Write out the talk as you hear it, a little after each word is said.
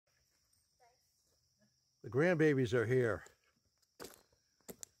The grandbabies are here.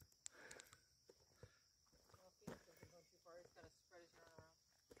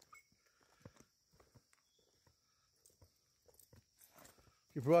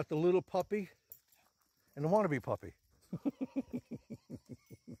 You brought the little puppy and the wannabe puppy. How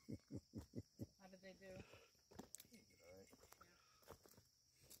did they do?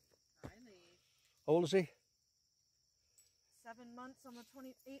 Hi, Lee. How old is he? 7 months on the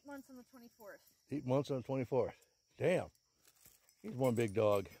 8 months on the 24th. 8 months on the 24th. Damn. He's one big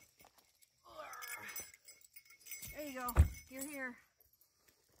dog. There you go. You're here.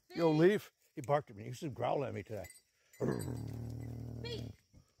 Yo, Leaf. He barked at me. He used to growl at me today. Hey.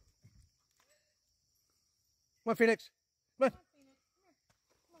 Come on, Phoenix. Come on.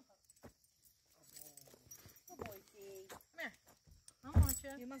 Good boy, Fee. Come here. I want you.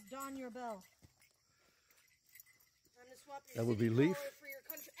 You must don your bell. Time to swap your That would be city Leaf. collar for your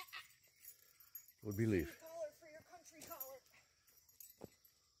country. Would be Leaf. Collar for your country collar.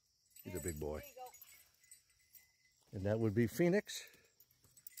 He's a big boy. There you go. And that would be Phoenix.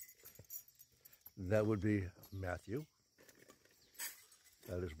 That would be Matthew.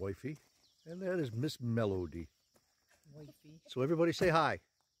 That is Wifey. And that is Miss Melody. Wifey. So everybody say hi.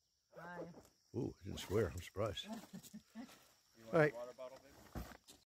 Hi. Ooh, I didn't swear. I'm surprised. You want All right. a water bottle?